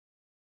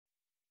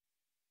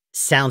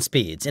sound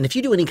speeds. And if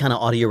you do any kind of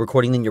audio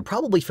recording, then you're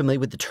probably familiar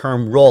with the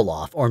term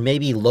roll-off, or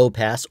maybe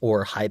low-pass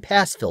or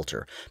high-pass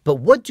filter. But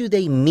what do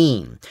they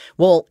mean?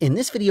 Well, in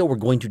this video, we're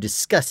going to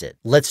discuss it.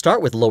 Let's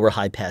start with lower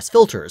high-pass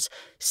filters.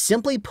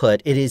 Simply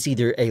put, it is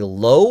either a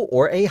low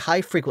or a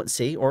high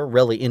frequency, or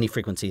really any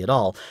frequency at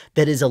all,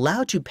 that is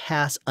allowed to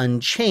pass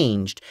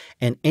unchanged,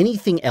 and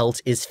anything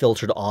else is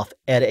filtered off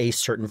at a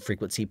certain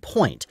frequency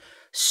point.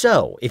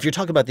 So, if you're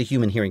talking about the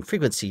human hearing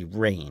frequency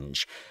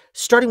range,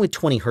 starting with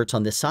 20 hertz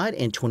on this side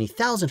and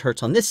 20,000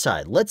 hertz on this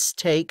side, let's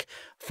take,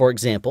 for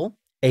example,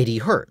 80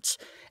 hertz.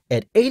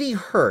 At 80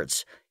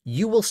 hertz,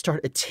 you will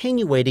start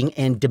attenuating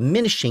and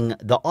diminishing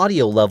the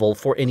audio level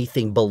for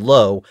anything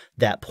below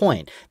that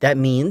point. That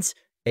means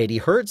 80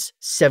 hertz,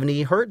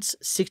 70 hertz,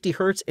 60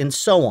 hertz, and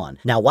so on.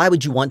 Now, why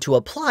would you want to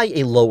apply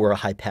a low or a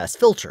high-pass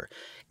filter?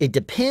 It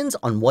depends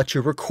on what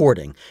you're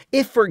recording.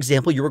 If, for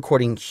example, you're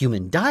recording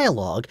human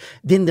dialogue,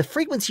 then the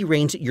frequency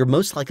range that you're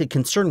most likely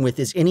concerned with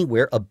is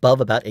anywhere above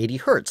about 80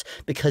 hertz,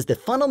 because the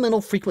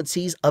fundamental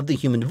frequencies of the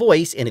human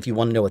voice, and if you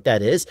want to know what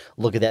that is,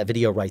 look at that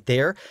video right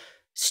there,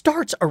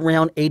 starts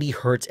around 80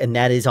 hertz, and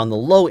that is on the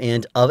low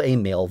end of a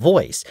male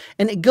voice.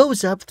 And it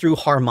goes up through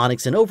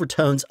harmonics and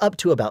overtones up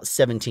to about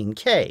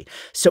 17K.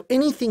 So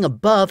anything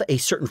above a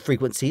certain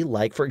frequency,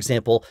 like for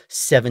example,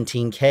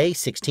 17K,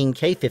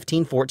 16K,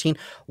 15, 14,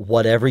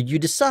 whatever you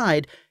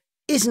decide,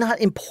 is not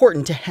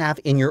important to have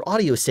in your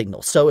audio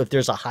signal. So if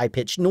there's a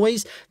high-pitched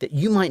noise that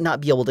you might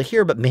not be able to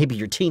hear, but maybe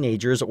your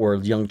teenagers or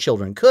young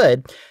children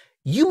could,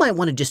 you might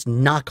want to just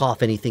knock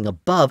off anything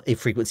above a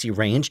frequency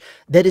range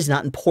that is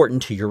not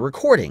important to your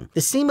recording.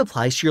 The same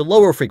applies to your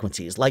lower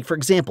frequencies. Like, for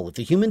example, if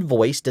the human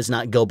voice does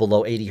not go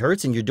below 80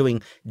 hertz and you're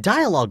doing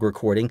dialogue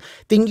recording,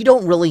 then you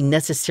don't really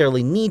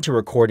necessarily need to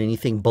record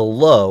anything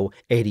below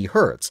 80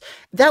 hertz.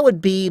 That would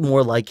be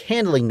more like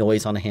handling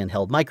noise on a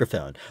handheld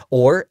microphone,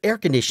 or air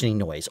conditioning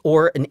noise,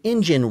 or an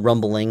engine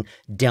rumbling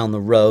down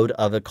the road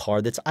of a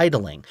car that's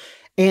idling.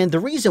 And the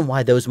reason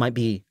why those might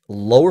be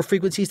lower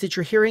frequencies that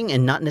you're hearing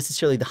and not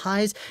necessarily the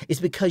highs is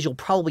because you'll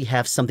probably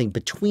have something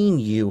between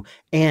you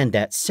and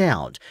that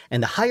sound.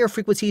 And the higher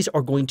frequencies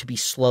are going to be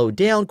slowed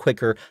down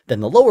quicker than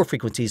the lower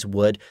frequencies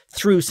would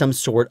through some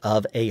sort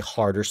of a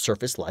harder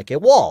surface like a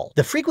wall.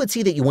 The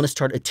frequency that you want to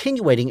start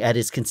attenuating at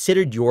is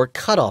considered your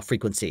cutoff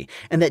frequency.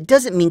 And that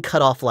doesn't mean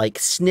cutoff like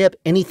snip,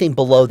 anything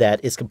below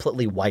that is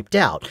completely wiped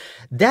out.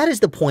 That is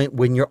the point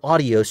when your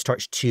audio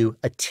starts to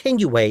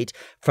attenuate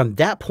from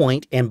that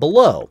point and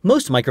below.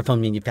 Most microphone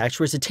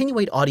manufacturers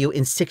attenuate audio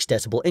in 6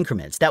 decibel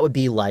increments. That would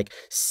be like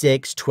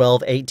 6,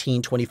 12,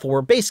 18,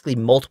 24, basically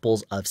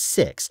multiples of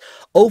 6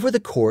 over the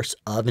course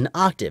of an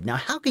octave. Now,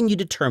 how can you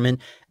determine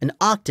an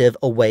octave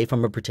away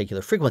from a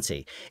particular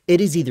frequency? It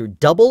is either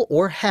double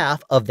or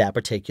half of that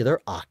particular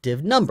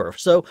octave number.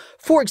 So,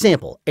 for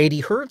example,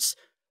 80 hertz,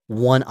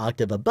 1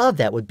 octave above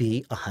that would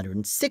be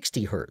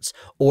 160 hertz,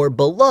 or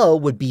below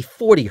would be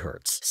 40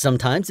 hertz.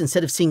 Sometimes,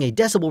 instead of seeing a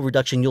decibel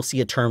reduction, you'll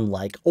see a term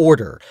like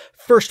order.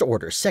 First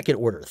order, second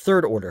order,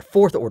 third order,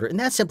 fourth order, and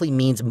that simply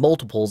means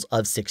multiples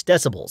of 6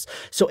 decibels.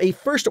 So a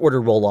first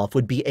order roll-off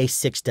would be a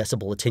 6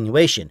 decibel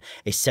attenuation.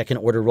 A second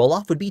order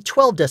roll-off would be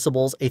 12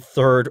 decibels, a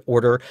third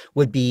order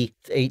would be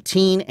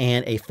 18,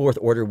 and a fourth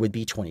order would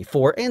be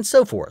 24, and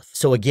so forth.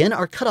 So again,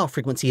 our cutoff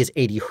frequency is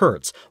 80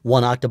 hertz.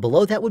 1 octave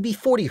below that would be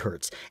 40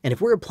 hertz. And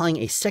if we're applying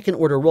a second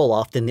order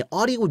roll-off, then the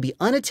audio would be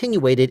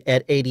unattenuated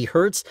at 80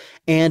 hertz,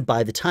 and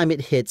by the time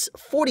it hits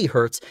 40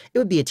 hertz, it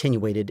would be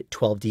attenuated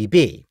 12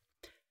 dB.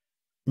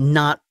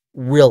 Not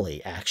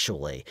really,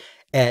 actually.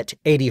 At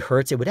 80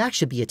 hertz, it would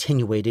actually be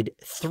attenuated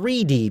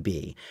 3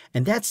 dB,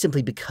 and that's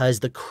simply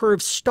because the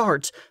curve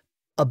starts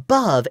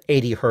above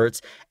 80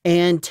 hertz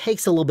and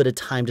takes a little bit of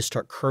time to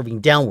start curving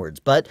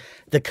downwards. But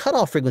the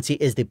cutoff frequency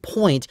is the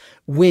point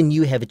when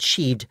you have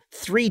achieved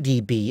 3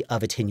 dB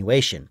of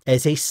attenuation.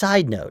 As a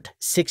side note,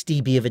 6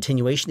 dB of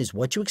attenuation is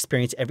what you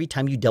experience every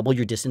time you double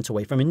your distance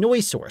away from a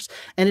noise source.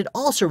 And it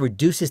also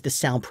reduces the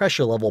sound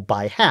pressure level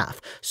by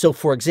half. So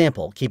for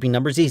example, keeping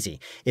numbers easy,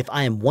 if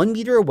I am 1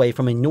 meter away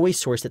from a noise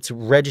source that's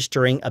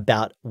registering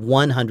about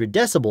 100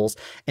 decibels,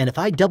 and if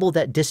I double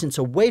that distance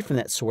away from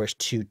that source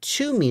to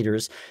 2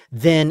 meters,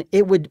 then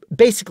it would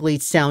basically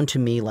sound to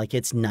me like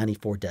it's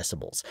 94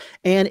 decibels.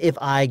 And if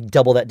I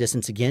double that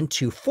distance again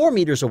to 4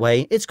 meters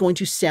away, it's going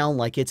to sound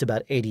like it's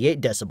about 88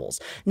 decibels.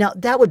 Now,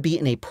 that would be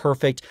in a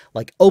perfect,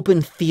 like,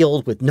 open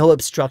field with no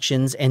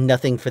obstructions and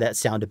nothing for that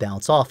sound to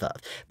bounce off of.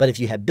 But if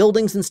you have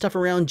buildings and stuff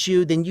around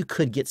you, then you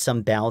could get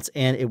some bounce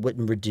and it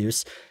wouldn't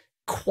reduce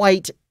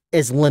quite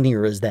as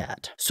linear as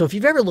that. So if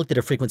you've ever looked at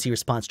a frequency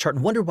response chart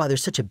and wondered why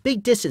there's such a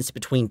big distance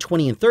between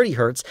 20 and 30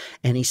 hertz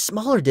and a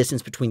smaller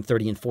distance between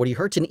 30 and 40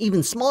 hertz and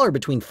even smaller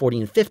between 40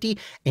 and 50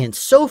 and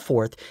so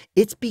forth,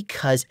 it's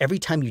because every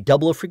time you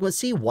double a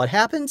frequency, what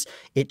happens?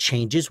 It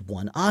changes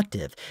 1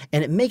 octave.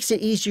 And it makes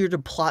it easier to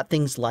plot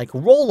things like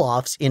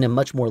roll-offs in a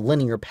much more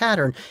linear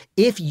pattern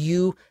if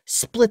you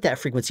split that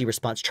frequency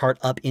response chart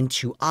up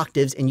into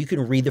octaves and you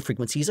can read the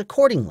frequencies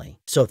accordingly.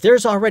 So if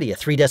there's already a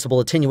 3 decibel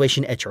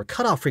attenuation at your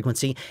cutoff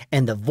frequency,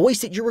 and the voice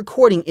that you're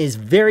recording is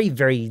very,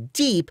 very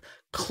deep,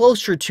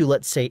 closer to,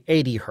 let's say,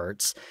 80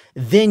 hertz,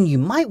 then you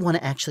might want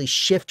to actually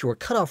shift your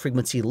cutoff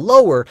frequency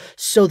lower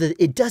so that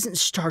it doesn't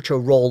start to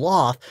roll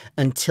off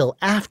until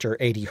after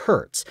 80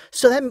 hertz.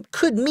 So that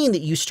could mean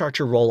that you start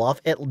your roll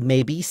off at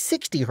maybe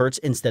 60 hertz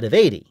instead of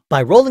 80.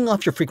 By rolling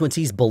off your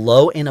frequencies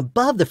below and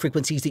above the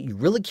frequencies that you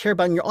really care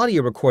about in your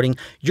audio recording,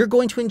 you're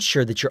going to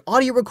ensure that your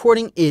audio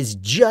recording is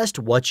just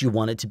what you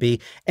want it to be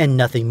and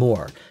nothing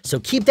more. So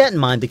keep that in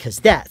mind, because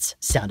that's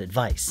sound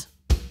advice.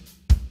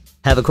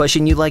 Have a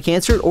question you'd like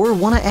answered or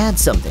want to add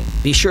something?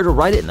 Be sure to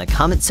write it in the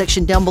comment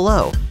section down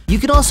below. You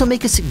can also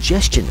make a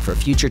suggestion for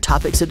future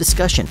topics of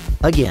discussion.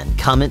 Again,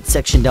 comment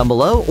section down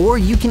below, or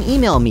you can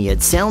email me at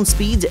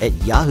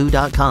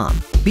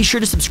soundspeeds@yahoo.com. Be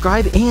sure to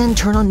subscribe and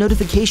turn on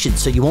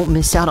notifications so you won't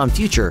miss out on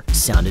future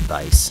sound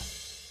advice.